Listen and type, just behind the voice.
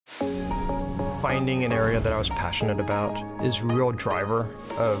Finding an area that I was passionate about is a real driver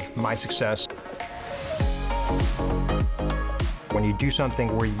of my success. When you do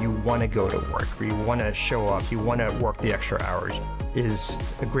something where you want to go to work, where you want to show up, you want to work the extra hours, is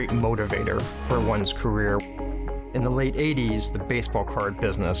a great motivator for one's career. In the late 80s, the baseball card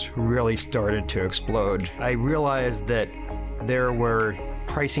business really started to explode. I realized that there were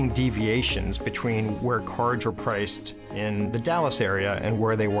pricing deviations between where cards were priced in the Dallas area and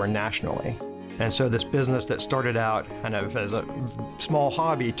where they were nationally. And so this business that started out kind of as a small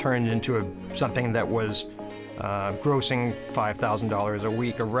hobby turned into something that was grossing $5,000 a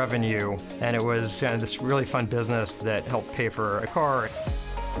week of revenue. And it was this really fun business that helped pay for a car.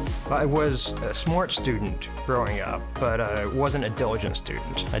 I was a smart student growing up, but I wasn't a diligent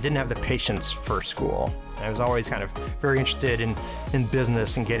student. I didn't have the patience for school. I was always kind of very interested in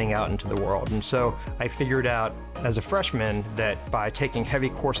business and getting out into the world. And so I figured out as a freshman that by taking heavy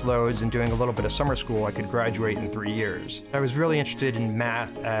course loads and doing a little bit of summer school, I could graduate in 3 years. I was really interested in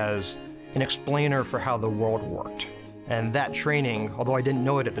math as an explainer for how the world worked. And that training, although I didn't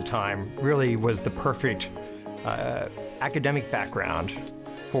know it at the time, really was the perfect academic background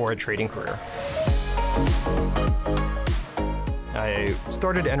for a trading career. I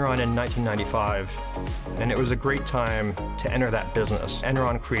started Enron in 1995, and it was a great time to enter that business.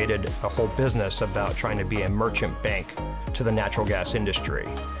 Enron created a whole business about trying to be a merchant bank to the natural gas industry.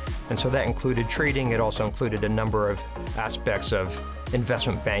 And so that included trading. It also included a number of aspects of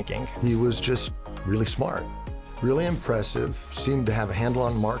investment banking. He was just really smart, really impressive, seemed to have a handle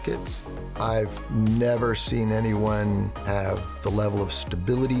on markets. I've never seen anyone have the level of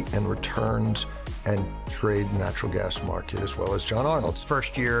stability and returns and trade natural gas market as well as John Arnold's.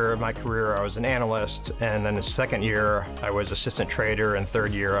 First year of my career, I was an analyst, and then the second year, I was assistant trader, and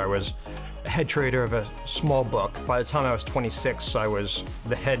third year, I was a head trader of a small book. By the time I was 26, I was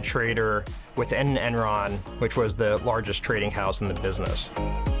the head trader within Enron, which was the largest trading house in the business.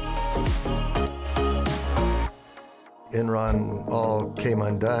 Enron all came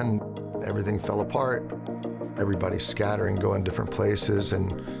undone. Everything fell apart. Everybody scattering, going different places,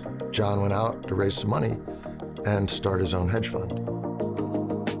 and John went out to raise some money and start his own hedge fund.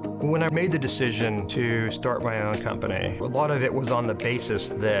 When I made the decision to start my own company, a lot of it was on the basis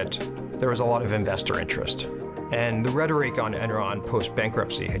that there was a lot of investor interest. And the rhetoric on Enron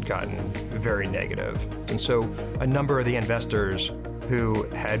post-bankruptcy had gotten very negative. And so a number of the investors who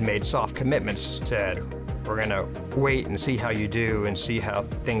had made soft commitments said, we're going to wait and see how you do and see how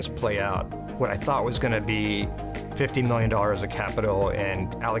things play out. What I thought was going to be $50 million of capital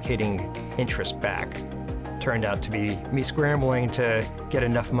and allocating interest back turned out to be me scrambling to get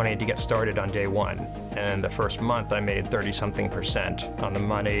enough money to get started on day one. And the first month I made 30-something% on the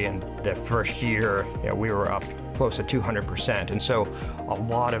money, and the first year we were up close to 200%. And so a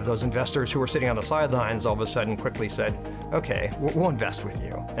lot of those investors who were sitting on the sidelines all of a sudden quickly said, okay, we'll invest with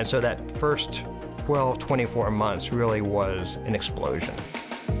you. And so that first 12, 24 months really was an explosion.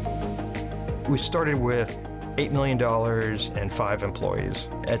 We started with $8 million and 5 employees.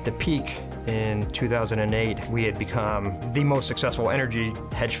 At the peak in 2008, we had become the most successful energy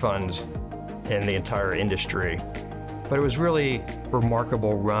hedge funds in the entire industry. But it was really a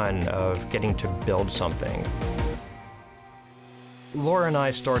remarkable run of getting to build something. Laura and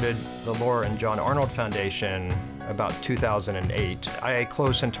I started the Laura and John Arnold Foundation about 2008. I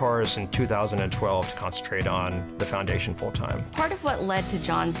closed Centaurus in 2012 to concentrate on the foundation full-time. Part of what led to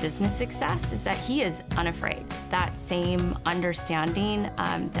John's business success is that he is unafraid. That same understanding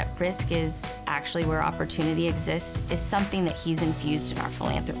that risk is actually where opportunity exists is something that he's infused in our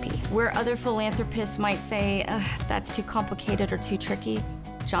philanthropy. Where other philanthropists might say, that's too complicated or too tricky,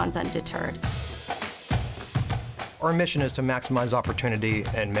 John's undeterred. Our mission is to maximize opportunity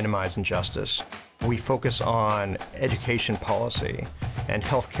and minimize injustice. We focus on education policy and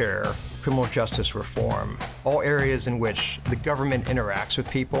healthcare, criminal justice reform, all areas in which the government interacts with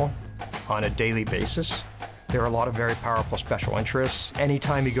people on a daily basis. There are a lot of very powerful special interests.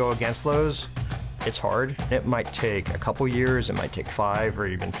 Anytime you go against those, it's hard. It might take a couple years, it might take 5 or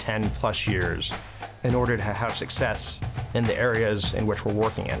even 10+ years in order to have success in the areas in which we're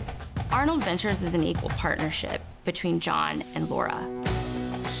working in. Arnold Ventures is an equal partnership between John and Laura.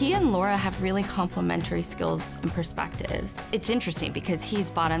 He and Laura have really complementary skills and perspectives. It's interesting because he's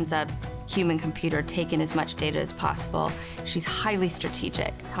bottoms-up, human-computer, taking as much data as possible. She's highly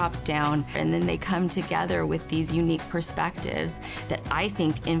strategic, top-down, and then they come together with these unique perspectives that I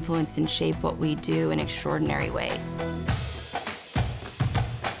think influence and shape what we do in extraordinary ways.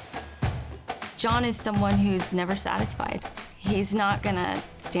 John is someone who's never satisfied. He's not gonna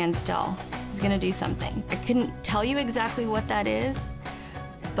stand still. He's gonna do something. I couldn't tell you exactly what that is,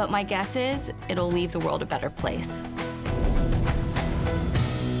 But my guess is it'll leave the world a better place.